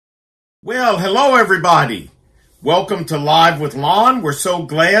Well, hello everybody. Welcome to Live with Lon. We're so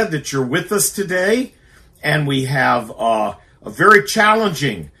glad that you're with us today. And we have a very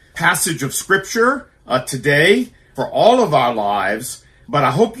challenging passage of scripture today for all of our lives. But I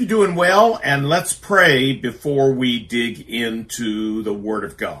hope you're doing well, and let's pray before we dig into the Word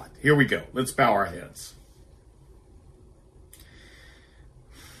of God. Here we go. Let's bow our heads.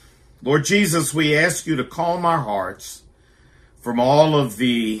 Lord Jesus, we ask you to calm our hearts from all of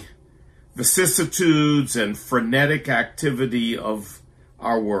the vicissitudes and frenetic activity of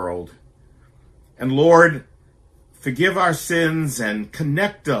our world. And Lord, forgive our sins and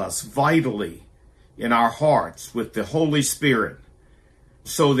connect us vitally in our hearts with the Holy Spirit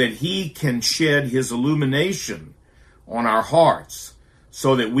so that He can shed His illumination on our hearts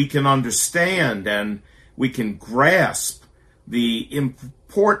so that we can understand and we can grasp the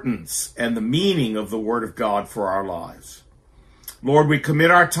importance and the meaning of the Word of God for our lives. Lord, we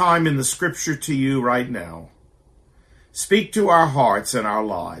commit our time in the Scripture to you right now. Speak to our hearts and our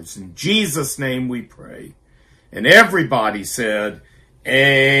lives. In Jesus' name we pray. And everybody said,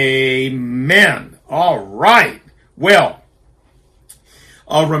 Amen. All right. Well,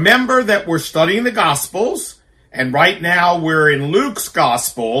 remember that we're studying the Gospels, and right now we're in Luke's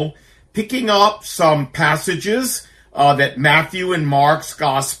Gospel, picking up some passages that Matthew and Mark's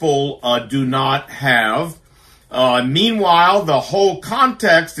Gospel do not have. Meanwhile, the whole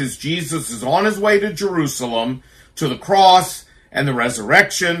context is Jesus is on his way to Jerusalem, to the cross and the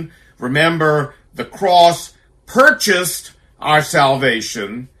resurrection. Remember, the cross purchased our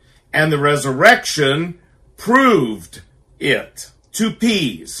salvation, and the resurrection proved it. 2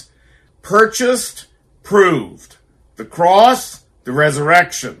 P's. Purchased, proved. The cross, the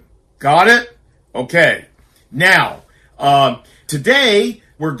resurrection. Got it? Okay. Now, today,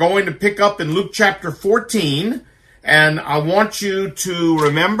 we're going to pick up in Luke chapter 14, and I want you to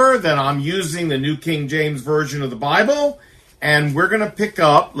remember that I'm using the New King James Version of the Bible, and we're going to pick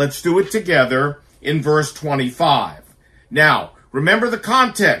up, let's do it together, in verse 25. Now, remember the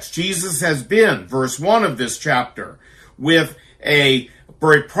context. Jesus has been, verse 1 of this chapter, with a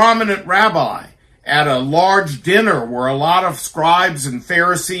very prominent rabbi at a large dinner where a lot of scribes and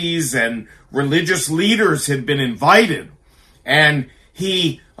Pharisees and religious leaders had been invited, and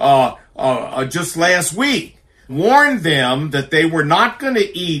he, just last week, warned them that they were not going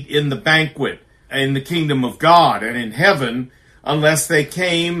to eat in the banquet in the kingdom of God and in heaven unless they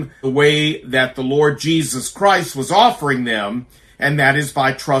came the way that the Lord Jesus Christ was offering them, and that is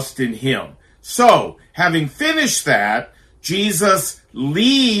by trust in Him. So, having finished that, Jesus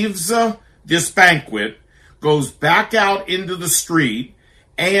leaves this banquet, goes back out into the street,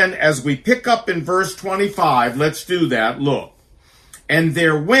 and as we pick up in verse 25, let's do that, look. And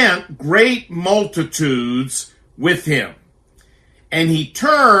there went great multitudes with him. And he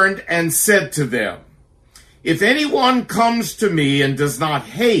turned and said to them, If anyone comes to me and does not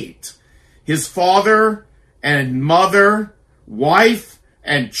hate his father and mother, wife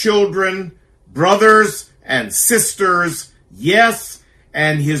and children, brothers and sisters, yes,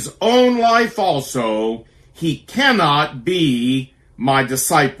 and his own life also, he cannot be my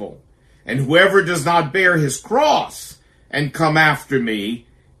disciple. And whoever does not bear his cross and come after me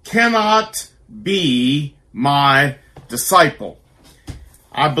cannot be my disciple.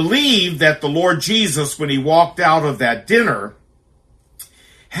 I believe that the Lord Jesus, when he walked out of that dinner,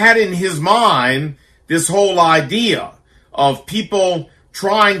 had in his mind this whole idea of people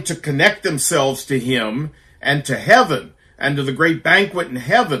trying to connect themselves to him and to heaven and to the great banquet in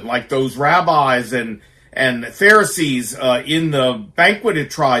heaven, like those rabbis and Pharisees in the banquet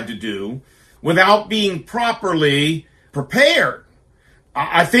had tried to do, without being properly prepared.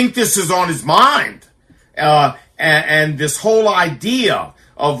 I think this is on his mind. And this whole idea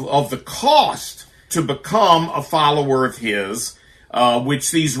of the cost to become a follower of his,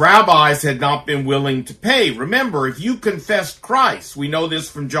 which these rabbis had not been willing to pay. Remember, if you confessed Christ, we know this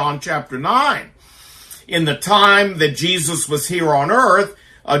from John chapter 9. In the time that Jesus was here on earth,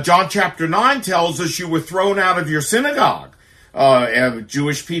 John chapter 9 tells us you were thrown out of your synagogue.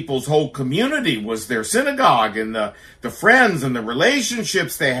 Jewish people's whole community was their synagogue, and the friends and the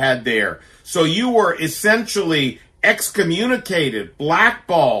relationships they had there. So you were essentially excommunicated,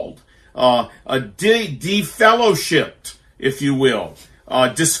 blackballed, defellowshipped, if you will,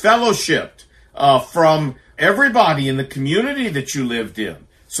 disfellowshipped from everybody in the community that you lived in.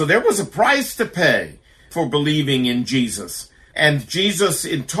 So there was a price to pay for believing in Jesus. And Jesus,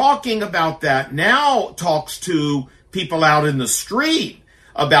 in talking about that, now talks to people out in the street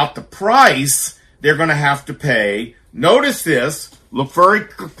about the price they're going to have to pay. Notice this, look very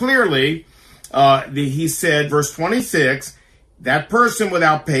clearly. He said, verse 26, that person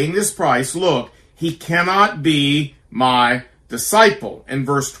without paying this price, look, he cannot be my disciple. In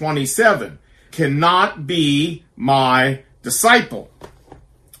verse 27, cannot be my disciple.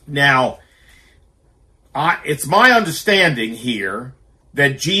 Now, it's my understanding here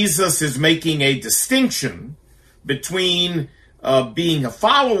that Jesus is making a distinction between being a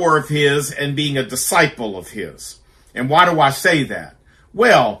follower of his and being a disciple of his. And why do I say that?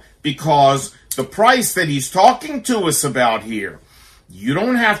 Well, because the price that he's talking to us about here, you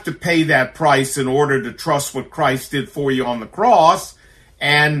don't have to pay that price in order to trust what Christ did for you on the cross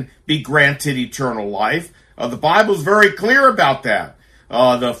and be granted eternal life. The Bible's very clear about that.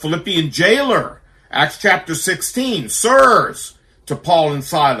 The Philippian jailer, Acts chapter 16, sirs, to Paul and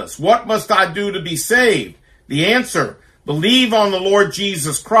Silas, what must I do to be saved? The answer, believe on the Lord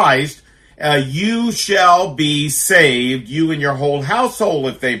Jesus Christ, you shall be saved, you and your whole household,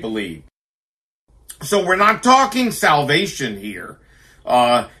 if they believe. So we're not talking salvation here,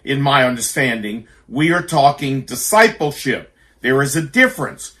 in my understanding. We are talking discipleship. There is a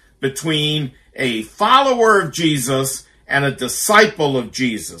difference between a follower of Jesus and a disciple of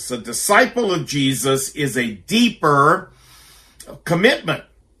Jesus. A disciple of Jesus is a deeper commitment.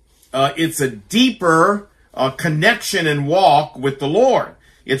 It's a deeper connection and walk with the Lord.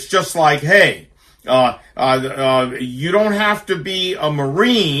 It's just like, hey, you don't have to be a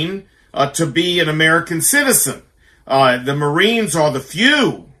Marine to be an American citizen. The Marines are the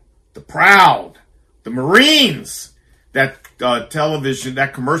few, the proud, the Marines. That television,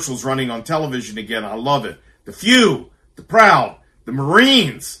 that commercial's running on television again. I love it. The few, the proud, the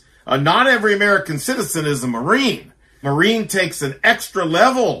Marines. Not every American citizen is a Marine. Marine takes an extra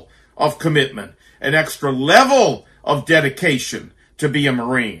level of commitment, an extra level of dedication to be a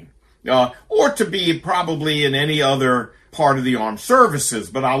Marine, or to be probably in any other part of the armed services.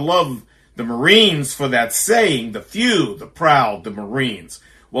 But I love the Marines for that saying, the few, the proud, the Marines.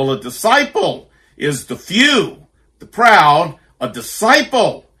 Well, a disciple is the few, the proud. A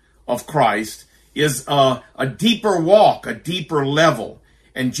disciple of Christ is a deeper walk, a deeper level.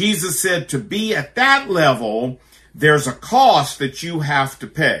 And Jesus said to be at that level, there's a cost that you have to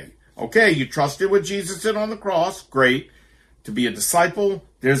pay. Okay, you trusted what Jesus did on the cross. Great. To be a disciple,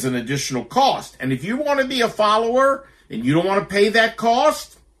 there's an additional cost. And if you want to be a follower and you don't want to pay that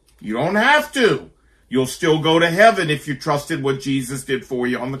cost, you don't have to. You'll still go to heaven if you trusted what Jesus did for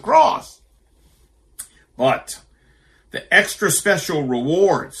you on the cross. But the extra special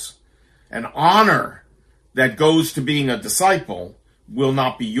rewards and honor that goes to being a disciple will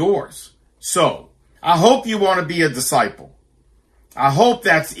not be yours. So, I hope you want to be a disciple. I hope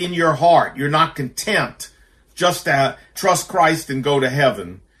that's in your heart. You're not content just to trust Christ and go to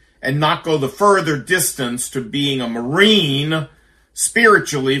heaven and not go the further distance to being a Marine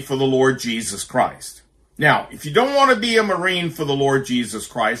spiritually for the Lord Jesus Christ. Now, if you don't want to be a Marine for the Lord Jesus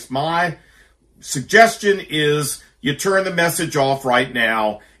Christ, my suggestion is you turn the message off right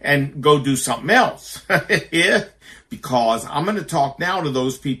now and go do something else. Because I'm going to talk now to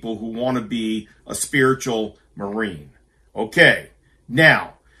those people who want to be a spiritual Marine. Okay,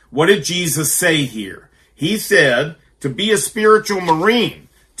 now, what did Jesus say here? He said to be a spiritual Marine,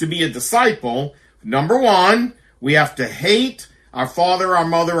 to be a disciple, number one, we have to hate our father, our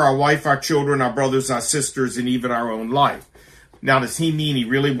mother, our wife, our children, our brothers, our sisters, and even our own life. Now, does he mean he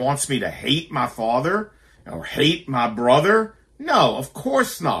really wants me to hate my father or hate my brother? No, of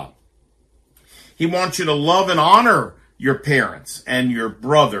course not. He wants you to love and honor your parents and your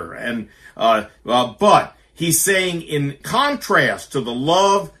brother. But he's saying in contrast to the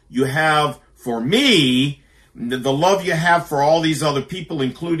love you have for me, the love you have for all these other people,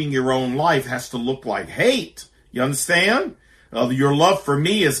 including your own life, has to look like hate. You understand? Your love for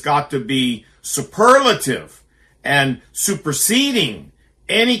me has got to be superlative and superseding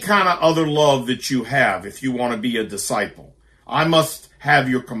any kind of other love that you have if you want to be a disciple. I must have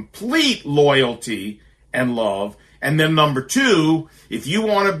your complete loyalty and love. And then number two, if you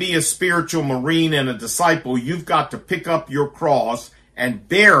want to be a spiritual Marine and a disciple, you've got to pick up your cross and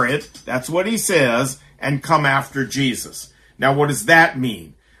bear it, that's what he says, and come after Jesus. Now, what does that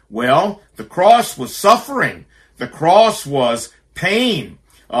mean? Well, the cross was suffering. The cross was pain.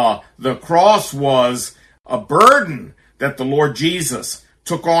 The cross was a burden that the Lord Jesus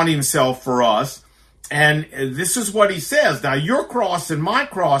took on himself for us. And this is what he says. Now, your cross and my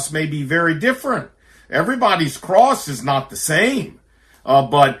cross may be very different. Everybody's cross is not the same.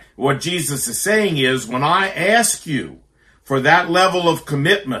 But what Jesus is saying is, when I ask you for that level of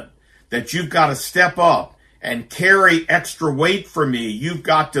commitment, that you've got to step up and carry extra weight for me, you've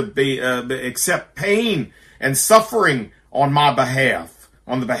got to accept pain and suffering on my behalf,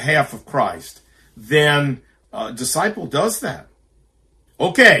 on the behalf of Christ, then a disciple does that.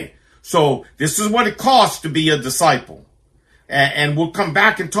 Okay, so this is what it costs to be a disciple. And we'll come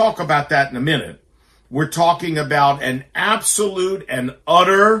back and talk about that in a minute. We're talking about an absolute and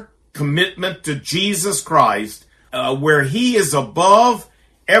utter commitment to Jesus Christ, where he is above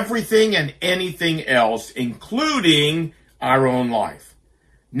everything and anything else, including our own life.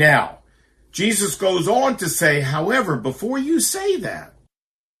 Now, Jesus goes on to say, however, before you say that,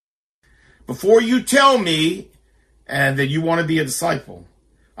 before you tell me that you want to be a disciple,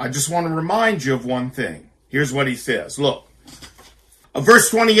 I just want to remind you of one thing. Here's what he says. Look,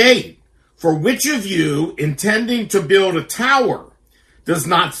 verse 28, for which of you, intending to build a tower, does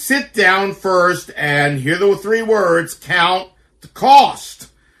not sit down first and, hear the three words, count the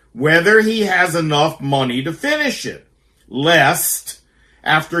cost, whether he has enough money to finish it, lest,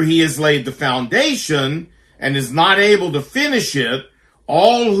 after he has laid the foundation and is not able to finish it,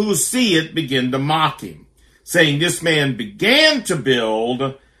 all who see it begin to mock him, saying, this man began to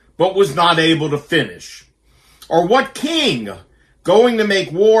build, but was not able to finish. Or what king, going to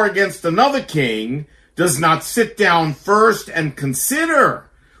make war against another king, does not sit down first and consider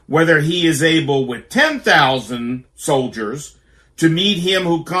whether he is able with 10,000 soldiers to meet him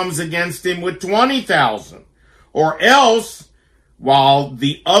who comes against him with 20,000? Or else, while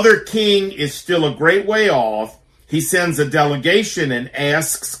the other king is still a great way off, he sends a delegation and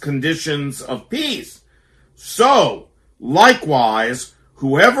asks conditions of peace. So, likewise,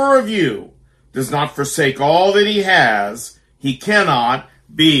 whoever of you does not forsake all that he has, he cannot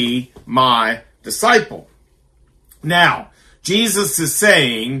be my disciple. Now, Jesus is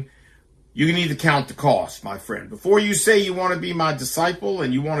saying, you need to count the cost, my friend. Before you say you want to be my disciple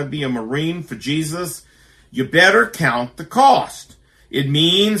and you want to be a Marine for Jesus, you better count the cost. It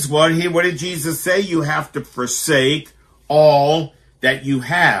means, what did Jesus say? You have to forsake all that you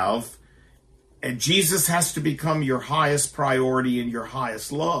have. And Jesus has to become your highest priority and your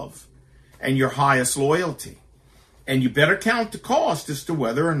highest love and your highest loyalty. And you better count the cost as to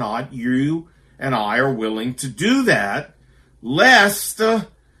whether or not you and I are willing to do that, lest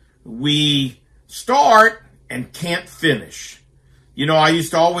we start and can't finish. You know, I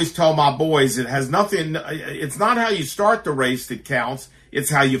used to always tell my boys, it's not how you start the race that counts,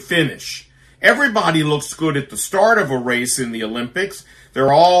 it's how you finish. Everybody looks good at the start of a race in the Olympics.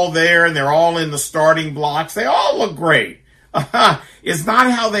 They're all there and they're all in the starting blocks. They all look great. It's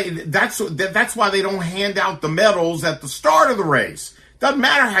not how that's why they don't hand out the medals at the start of the race. Doesn't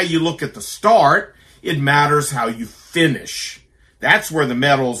matter how you look at the start. It matters how you finish. That's where the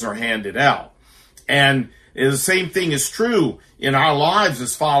medals are handed out. And the same thing is true in our lives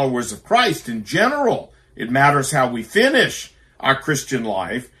as followers of Christ in general. It matters how we finish our Christian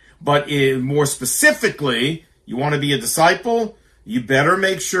life. But more specifically, you want to be a disciple, you better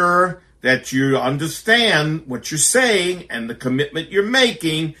make sure that you understand what you're saying and the commitment you're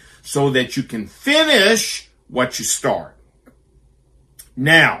making so that you can finish what you start.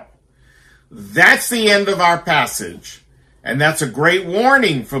 Now, that's the end of our passage, and that's a great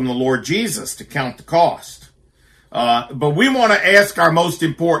warning from the Lord Jesus to count the cost. But we want to ask our most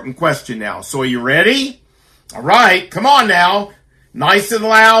important question now. So are you ready? All right, come on now. Nice and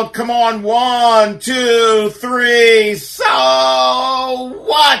loud. Come on. 1, 2, 3. So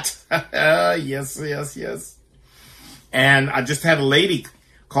what? Yes. And I just had a lady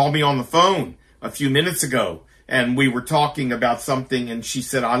call me on the phone a few minutes ago, and we were talking about something, and she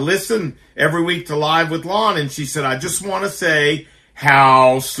said, I listen every week to Live with Lon, and she said, I just want to say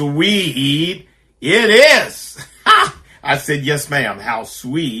how sweet it is. I said, yes, ma'am, how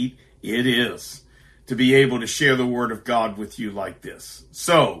sweet it is to be able to share the Word of God with you like this.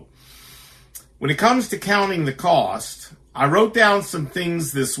 So, when it comes to counting the cost, I wrote down some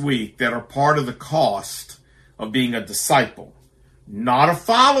things this week that are part of the cost of being a disciple. Not a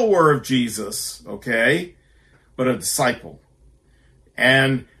follower of Jesus, okay, but a disciple.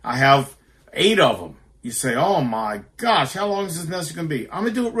 And I have 8 of them. You say, oh my gosh, how long is this message going to be? I'm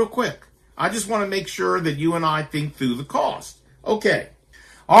going to do it real quick. I just want to make sure that you and I think through the cost. Okay.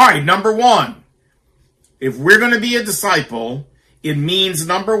 All right, number 1. If we're going to be a disciple, it means,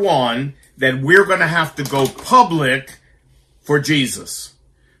 number 1, that we're going to have to go public for Jesus.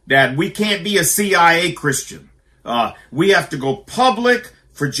 That we can't be a CIA Christian. We have to go public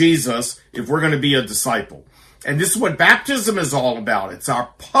for Jesus if we're going to be a disciple. And this is what baptism is all about. It's our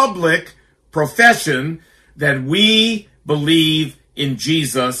public profession that we believe in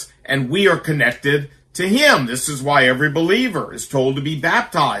Jesus and we are connected to him. This is why every believer is told to be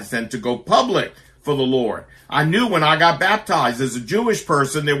baptized and to go public for the Lord. I knew when I got baptized as a Jewish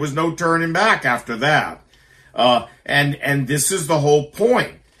person, there was no turning back after that. And this is the whole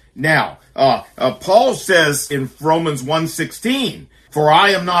point. Now, Paul says in Romans 1:16 For I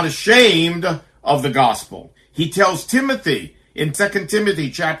am not ashamed of the gospel. He tells Timothy in 2 Timothy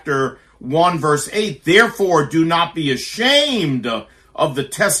chapter 1 verse 8, therefore do not be ashamed of the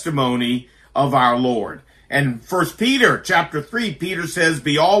testimony of our Lord. And 1 Peter chapter 3, Peter says,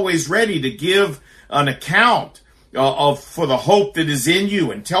 be always ready to give an account for the hope that is in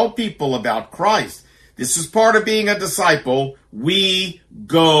you and tell people about Christ. This is part of being a disciple. We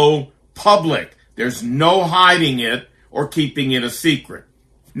go public. There's no hiding it or keeping it a secret.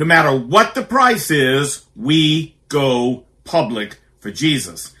 No matter what the price is, we go public for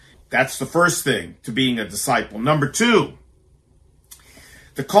Jesus. That's the first thing to being a disciple. Number two,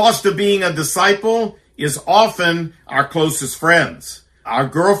 the cost of being a disciple is often our closest friends, our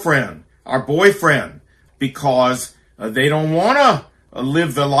girlfriend, our boyfriend, because they don't want to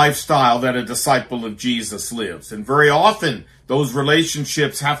live the lifestyle that a disciple of Jesus lives. And very often those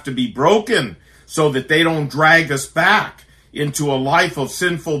relationships have to be broken so that they don't drag us back into a life of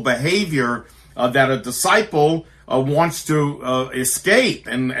sinful behavior that a disciple wants to escape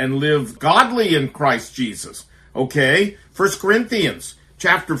and live godly in Christ Jesus. Okay? 1 Corinthians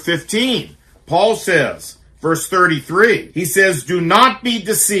chapter 15, Paul says, verse 33, he says, do not be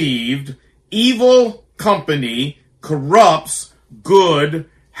deceived, evil company corrupts good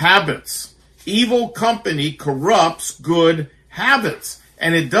habits. Evil company corrupts good habits.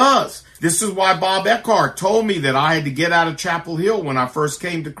 And it does. This is why Bob Eckhart told me that I had to get out of Chapel Hill when I first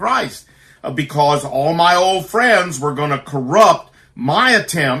came to Christ, because all my old friends were going to corrupt my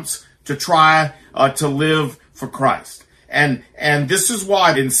attempts to try to live for Christ. And this is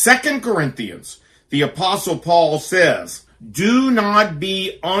why in 2 Corinthians, the Apostle Paul says, do not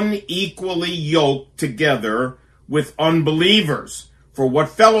be unequally yoked together with unbelievers. For what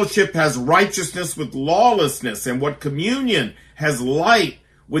fellowship has righteousness with lawlessness, and what communion has light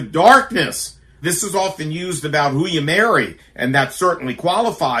with darkness? This is often used about who you marry, and that certainly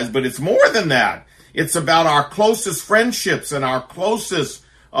qualifies, but it's more than that. It's about our closest friendships and our closest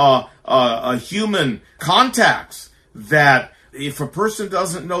human contacts, that if a person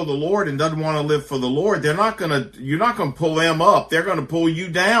doesn't know the Lord and doesn't want to live for the Lord, you're not going to pull them up. They're going to pull you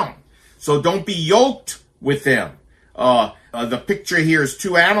down. So don't be yoked with them. The picture here is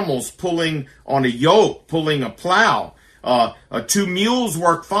two animals pulling on a yoke, pulling a plow. Two mules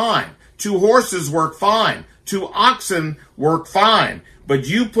work fine. Two horses work fine. Two oxen work fine. But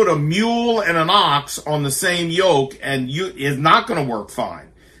you put a mule and an ox on the same yoke, and it's not going to work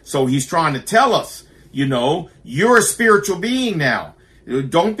fine. So he's trying to tell us, you're a spiritual being now.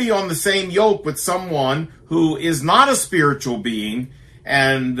 Don't be on the same yoke with someone who is not a spiritual being,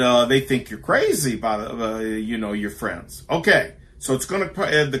 and they think you're crazy by your friends. Okay, so it's going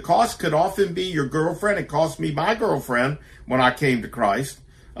to the cost could often be your girlfriend. It cost me my girlfriend when I came to Christ,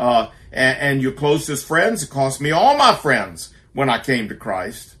 and your closest friends. It cost me all my friends when I came to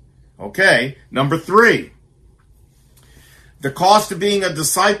Christ. Okay, number three. The cost of being a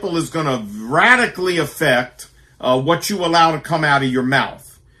disciple is going to radically affect what you allow to come out of your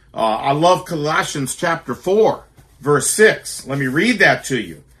mouth. I love Colossians chapter 4, verse 6. Let me read that to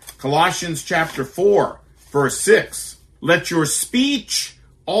you. Colossians chapter 4, verse 6. Let your speech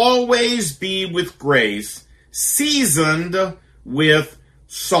always be with grace, seasoned with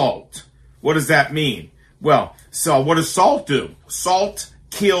salt. What does that mean? Well, so what does salt do? Salt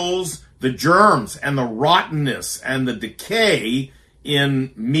kills the germs and the rottenness and the decay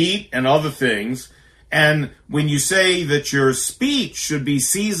in meat and other things. And when you say that your speech should be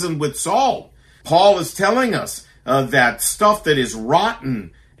seasoned with salt, Paul is telling us that stuff that is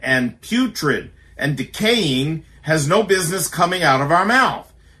rotten and putrid and decaying has no business coming out of our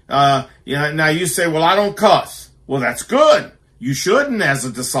mouth. Now you say, well, I don't cuss. Well, that's good. You shouldn't as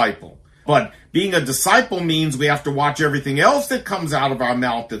a disciple. But being a disciple means we have to watch everything else that comes out of our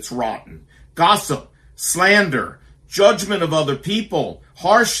mouth that's rotten. Gossip, slander, judgment of other people,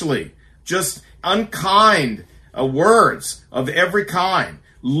 harshly, just unkind words of every kind,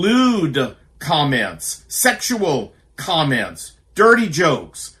 lewd comments, sexual comments, dirty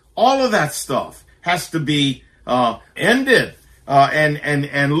jokes. All of that stuff has to be ended.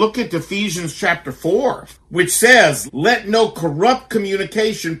 And look at Ephesians chapter 4, which says, let no corrupt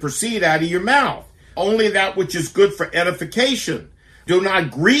communication proceed out of your mouth, only that which is good for edification. Do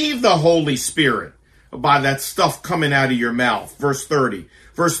not grieve the Holy Spirit by that stuff coming out of your mouth. Verse 30.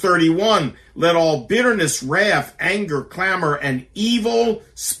 Verse 31, let all bitterness, wrath, anger, clamor, and evil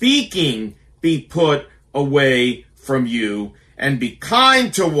speaking be put away from you, and be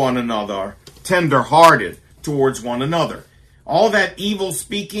kind to one another, tender-hearted towards one another. All that evil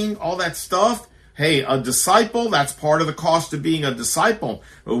speaking, all that stuff, hey, a disciple, that's part of the cost of being a disciple.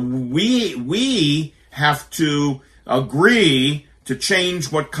 We have to agree to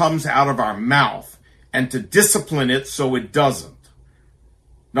change what comes out of our mouth and to discipline it so it doesn't.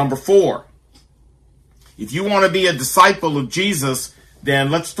 Number 4, if you want to be a disciple of Jesus,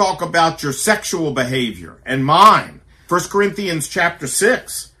 then let's talk about your sexual behavior and mine. 1 Corinthians chapter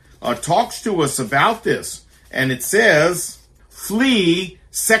 6 talks to us about this, and it says, flee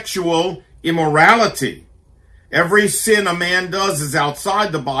sexual immorality. Every sin a man does is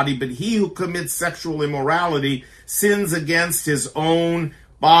outside the body, but he who commits sexual immorality sins against his own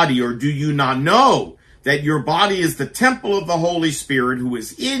body. Or do you not know that your body is the temple of the Holy Spirit who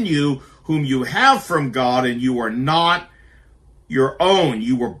is in you, whom you have from God, and you are not your own?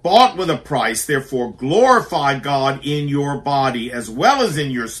 You were bought with a price, therefore glorify God in your body as well as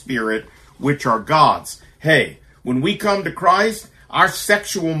in your spirit, which are God's. Hey, when we come to Christ, our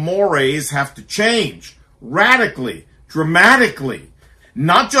sexual mores have to change radically, dramatically.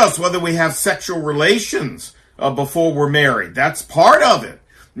 Not just whether we have sexual relations before we're married. That's part of it.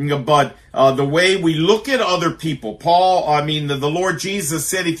 But the way we look at other people. The Lord Jesus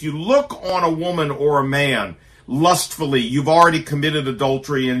said, if you look on a woman or a man lustfully, you've already committed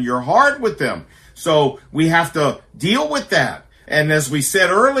adultery in your heart with them. So we have to deal with that. And as we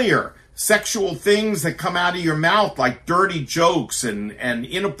said earlier, sexual things that come out of your mouth, like dirty jokes and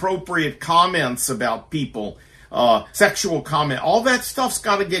inappropriate comments about people, sexual comment, all that stuff's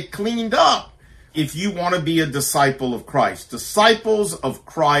got to get cleaned up if you want to be a disciple of Christ. Disciples of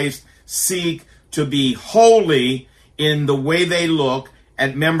Christ seek to be holy in the way they look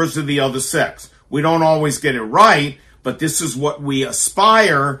at members of the other sex. We don't always get it right, but this is what we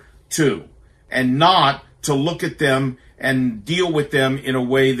aspire to, and not to look at them and deal with them in a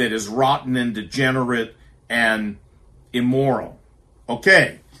way that is rotten and degenerate and immoral.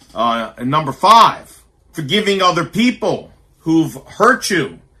 Okay, number 5, forgiving other people who've hurt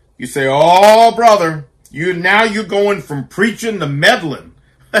you. You say, oh, brother, you're going from preaching to meddling.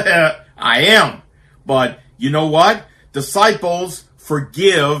 I am. But you know what? Disciples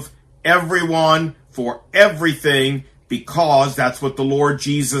forgive everyone for everything because that's what the Lord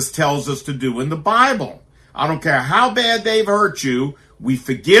Jesus tells us to do in the Bible. I don't care how bad they've hurt you, we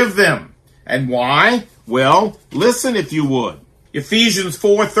forgive them. And why? Well, listen if you would. Ephesians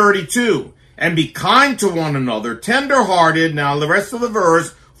 4:32, and be kind to one another, tender-hearted, now the rest of the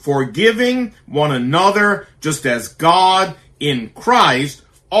verse, forgiving one another, just as God in Christ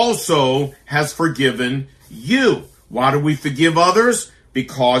also has forgiven you. Why do we forgive others?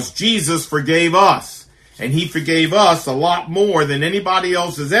 Because Jesus forgave us. And he forgave us a lot more than anybody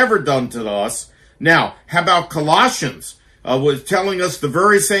else has ever done to us. Now, how about Colossians? Was telling us the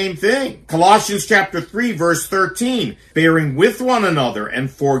very same thing. Colossians chapter 3, verse 13, bearing with one another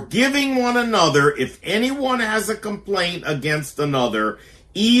and forgiving one another if anyone has a complaint against another,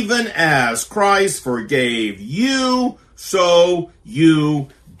 even as Christ forgave you, so you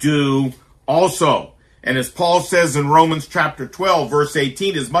do also. And as Paul says in Romans chapter 12, verse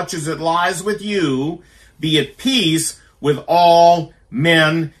 18, as much as it lies with you, be at peace with all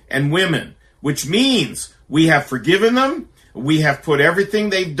men and women. Which means we have forgiven them, we have put everything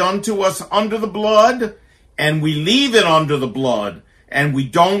they've done to us under the blood, and we leave it under the blood, and we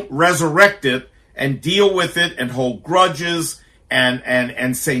don't resurrect it and deal with it and hold grudges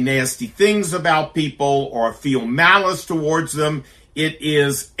and say nasty things about people or feel malice towards them. It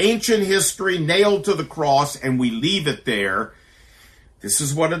is ancient history nailed to the cross, and we leave it there. This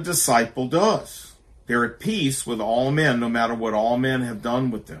is what a disciple does. They're at peace with all men, no matter what all men have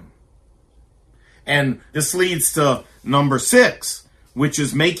done with them. And this leads to number 6, which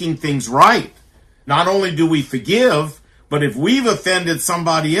is making things right. Not only do we forgive, but if we've offended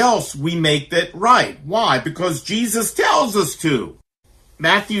somebody else, we make that right. Why? Because Jesus tells us to.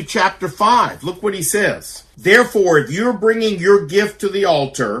 Matthew chapter 5, look what he says. Therefore, if you're bringing your gift to the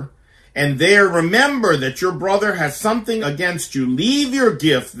altar, and there remember that your brother has something against you, leave your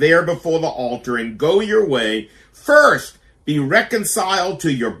gift there before the altar and go your way. First, be reconciled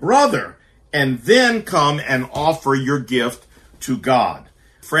to your brother, and then come and offer your gift to God.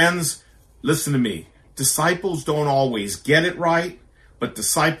 Friends, listen to me. Disciples don't always get it right, but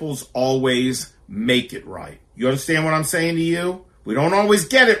disciples always make it right. You understand what I'm saying to you? We don't always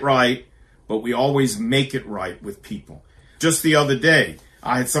get it right, but we always make it right with people. Just the other day,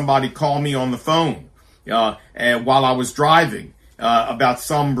 I had somebody call me on the phone and while I was driving about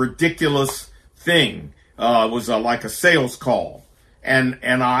some ridiculous thing. It was like a sales call. And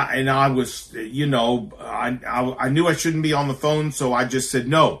I was, I knew I shouldn't be on the phone, so I just said,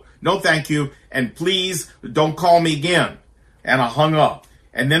 no, thank you, and please don't call me again. And I hung up.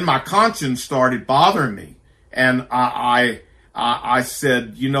 And then my conscience started bothering me. And I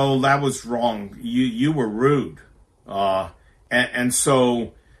said, that was wrong. You were rude. And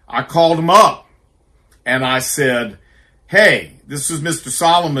so I called him up and I said, hey, this is Mr.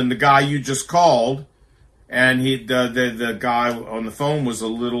 Solomon, the guy you just called. And the guy on the phone was a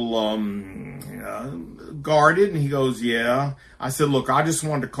little guarded, and he goes, yeah. I said, look, I just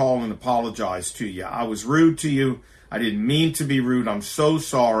wanted to call and apologize to you. I was rude to you. I didn't mean to be rude. I'm so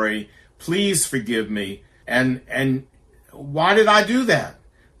sorry. Please forgive me. And why did I do that?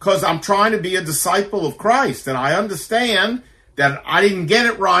 Because I'm trying to be a disciple of Christ, and I understand that I didn't get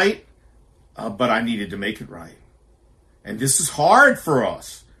it right, but I needed to make it right. And this is hard for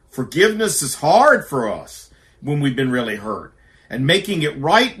us. Forgiveness is hard for us when we've been really hurt. And making it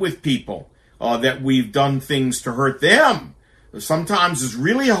right with people that we've done things to hurt them sometimes is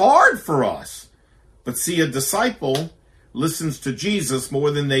really hard for us. But see, a disciple listens to Jesus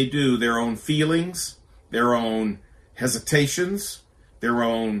more than they do their own feelings, their own hesitations, their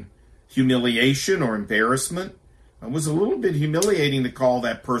own humiliation or embarrassment. It was a little bit humiliating to call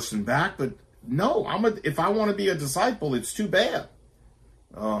that person back, but no, if I want to be a disciple, it's too bad.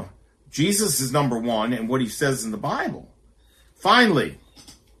 Jesus is number one and what he says in the Bible. Finally,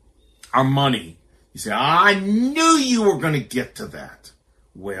 our money. You say, I knew you were going to get to that.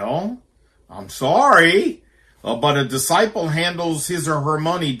 Well, I'm sorry, but a disciple handles his or her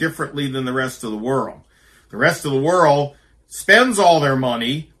money differently than the rest of the world. The rest of the world spends all their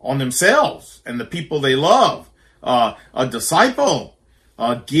money on themselves and the people they love. A disciple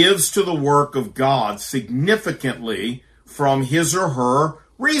gives to the work of God significantly from his or her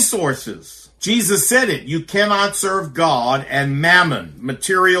resources. Jesus said it, you cannot serve God and mammon,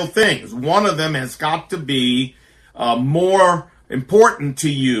 material things. One of them has got to be more important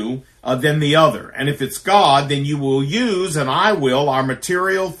to you than the other. And if it's God, then you will use, and I will, our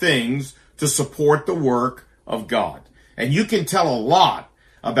material things to support the work of God. And you can tell a lot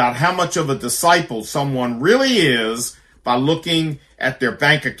about how much of a disciple someone really is by looking at their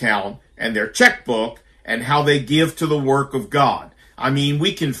bank account and their checkbook and how they give to the work of God. I mean,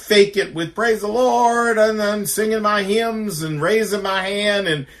 we can fake it with praise the Lord and then singing my hymns and raising my hand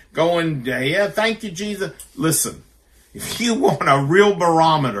and going, yeah, thank you, Jesus. Listen, if you want a real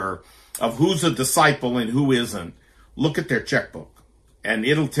barometer of who's a disciple and who isn't, look at their checkbook and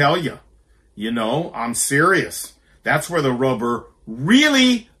it'll tell you, I'm serious. That's where the rubber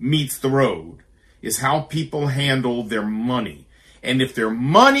really meets the road, is how people handle their money. And if their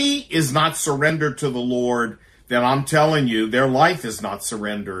money is not surrendered to the Lord, then I'm telling you, their life is not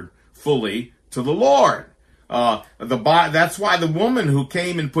surrendered fully to the Lord. That's why the woman who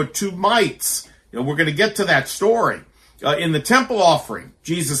came and put 2 mites, we're going to get to that story. In the temple offering,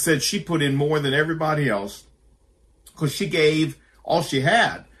 Jesus said she put in more than everybody else because she gave all she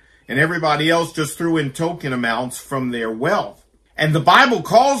had. And everybody else just threw in token amounts from their wealth. And the Bible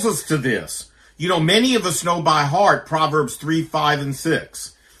calls us to this. Many of us know by heart Proverbs 3, 5, and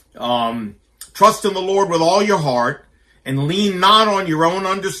 6. Trust in the Lord with all your heart and lean not on your own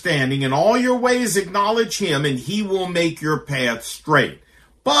understanding. In all your ways acknowledge him and he will make your path straight.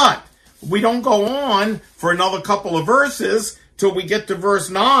 But we don't go on for another couple of verses till we get to verse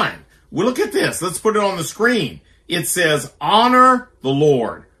 9. Well, look at this. Let's put it on the screen. It says, honor the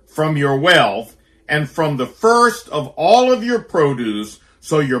Lord from your wealth and from the first of all of your produce,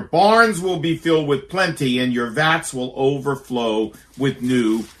 so your barns will be filled with plenty and your vats will overflow with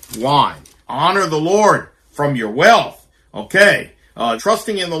new wine. Honor the Lord from your wealth. Okay.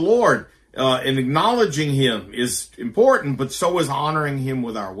 Trusting in the Lord and acknowledging him is important, but so is honoring him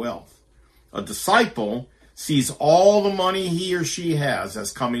with our wealth. A disciple sees all the money he or she has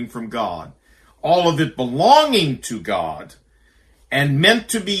as coming from God, all of it belonging to God, and meant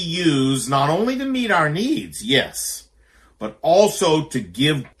to be used not only to meet our needs, yes, but also to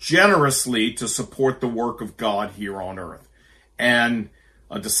give generously to support the work of God here on earth. And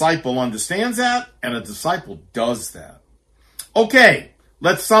a disciple understands that, and a disciple does that. Okay,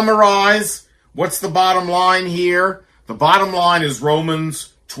 let's summarize. What's the bottom line here? The bottom line is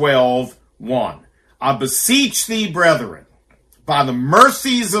Romans 12:1. I beseech thee, brethren, by the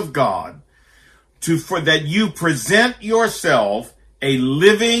mercies of God, for that you present yourself a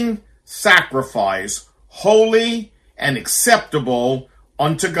living sacrifice, holy and acceptable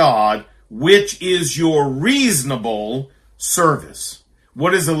unto God, which is your reasonable service.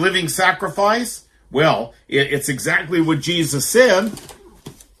 What is a living sacrifice? Well, it's exactly what Jesus said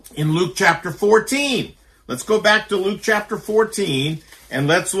in Luke chapter 14. Let's go back to Luke chapter 14 and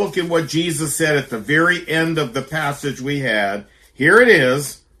let's look at what Jesus said at the very end of the passage we had. Here it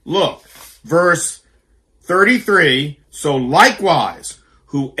is. Look, verse 33. So likewise,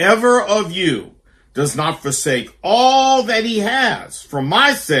 whoever of you does not forsake all that he has for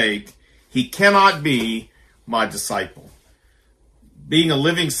my sake, he cannot be my disciple. Being a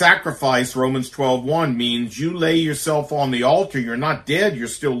living sacrifice, Romans 12:1, means you lay yourself on the altar. You're not dead, you're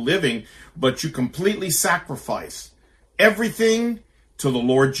still living, but you completely sacrifice everything to the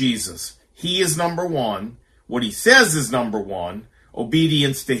Lord Jesus. He is number one. What he says is number one.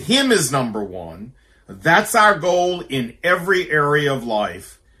 Obedience to him is number one. That's our goal in every area of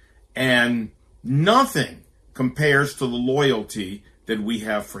life. And nothing compares to the loyalty that we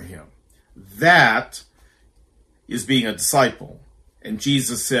have for him. That is being a disciple. And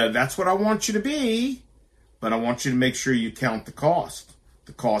Jesus said, that's what I want you to be, but I want you to make sure you count the cost.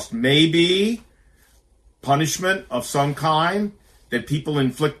 The cost may be punishment of some kind that people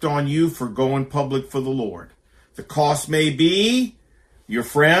inflict on you for going public for the Lord. The cost may be your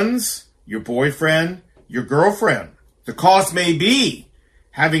friends, your boyfriend, your girlfriend. The cost may be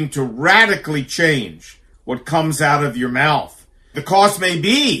having to radically change what comes out of your mouth. The cost may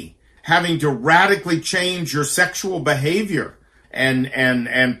be having to radically change your sexual behavior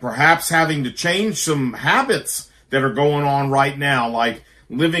and perhaps having to change some habits that are going on right now, like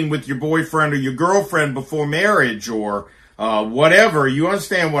living with your boyfriend or your girlfriend before marriage or whatever. You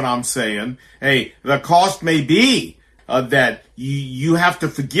understand what I'm saying? Hey, the cost may be that you have to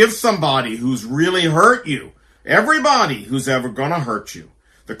forgive somebody who's really hurt you. Everybody who's ever going to hurt you.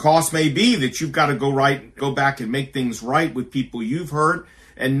 The cost may be that you've got to go back and make things right with people you've hurt,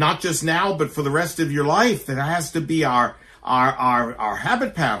 and not just now, but for the rest of your life. That has to be our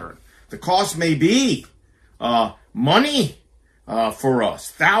habit pattern. The cost may be money for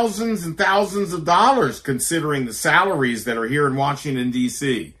us, thousands and thousands of dollars, considering the salaries that are here in Washington,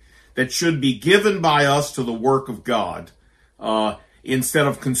 D.C., that should be given by us to the work of God instead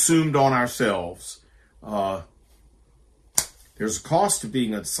of consumed on ourselves. There's a cost to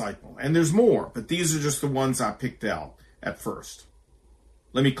being a disciple, and there's more, but these are just the ones I picked out at first.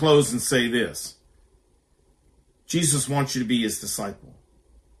 Let me close and say this. Jesus wants you to be his disciple.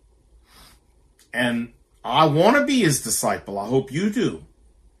 And I want to be his disciple. I hope you do.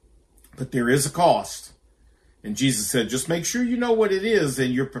 But there is a cost. And Jesus said, just make sure you know what it is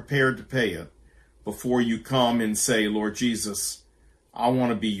and you're prepared to pay it before you come and say, Lord Jesus, I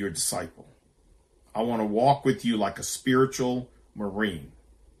want to be your disciple. I want to walk with you like a spiritual marine.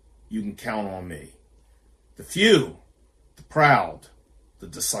 You can count on me. The few, the proud, the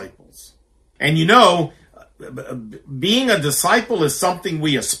disciples. And you know, being a disciple is something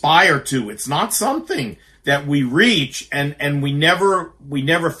we aspire to. It's not something that we reach and we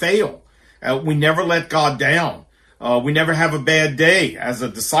never fail. We never let God down. We never have a bad day as a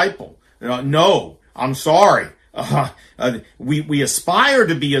disciple. No, I'm sorry. We aspire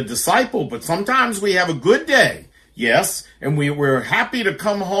to be a disciple, but sometimes we have a good day. Yes, and we're happy to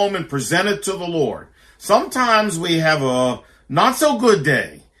come home and present it to the Lord. Sometimes we have a not so good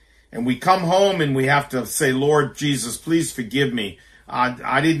day, and we come home and we have to say, Lord Jesus, please forgive me.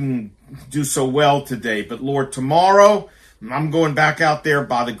 I didn't do so well today, but Lord, tomorrow I'm going back out there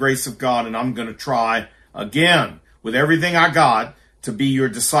by the grace of God, and I'm going to try again with everything I got to be your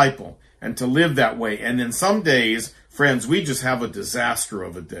disciple and to live that way. And then some days, friends, we just have a disaster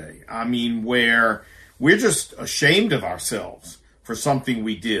of a day. I mean, where we're just ashamed of ourselves for something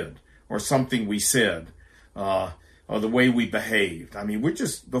we did or something we said, or the way we behaved. I mean, we're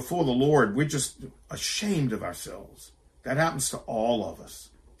just, before the Lord, we're just ashamed of ourselves. That happens to all of us.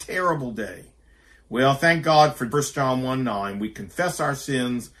 Terrible day. Well, thank God for 1 John 1:9. We confess our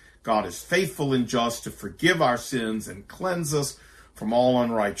sins. God is faithful and just to forgive our sins and cleanse us from all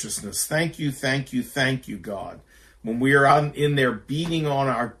unrighteousness. Thank you, thank you, thank you, God. When we are out in there beating on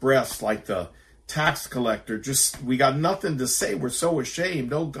our breasts like the tax collector, we got nothing to say. We're so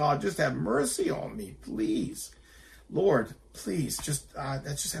ashamed. Oh, God, just have mercy on me, please. Lord, please, just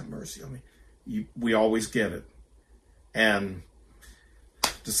have mercy on me. We always get it. And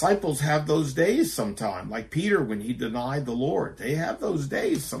disciples have those days sometime, like Peter when he denied the Lord. They have those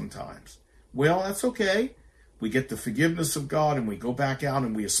days sometimes. Well, that's okay. We get the forgiveness of God and we go back out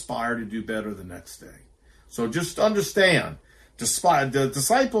and we aspire to do better the next day. So just understand, the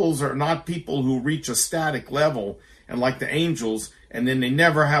disciples are not people who reach a static level and like the angels and then they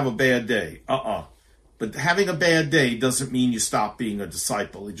never have a bad day. But having a bad day doesn't mean you stop being a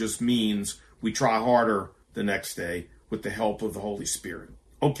disciple. It just means we try harder the next day with the help of the Holy Spirit.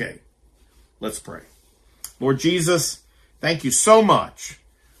 Okay, let's pray. Lord Jesus, thank you so much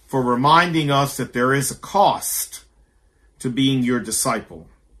for reminding us that there is a cost to being your disciple.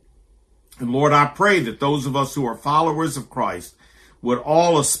 And Lord, I pray that those of us who are followers of Christ would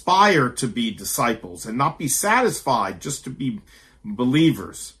all aspire to be disciples and not be satisfied just to be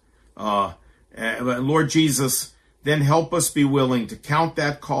believers. Lord Jesus, then help us be willing to count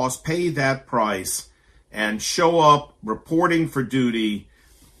that cost, pay that price, and show up reporting for duty,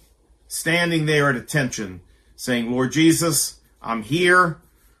 standing there at attention, saying, Lord Jesus, I'm here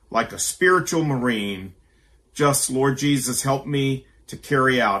like a spiritual Marine. Just, Lord Jesus, help me to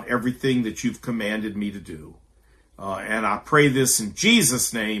carry out everything that you've commanded me to do. And I pray this in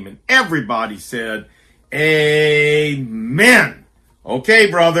Jesus' name. And everybody said, amen. Okay,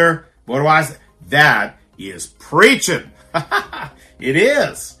 brother. What do I say? That is preaching. It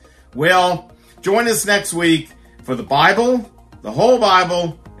is. Well, join us next week for the Bible, the whole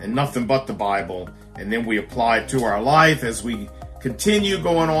Bible, and nothing but the Bible. And then we apply it to our life as we continue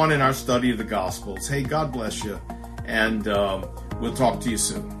going on in our study of the Gospels. Hey, God bless you. And we'll talk to you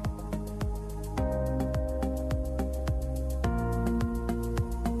soon.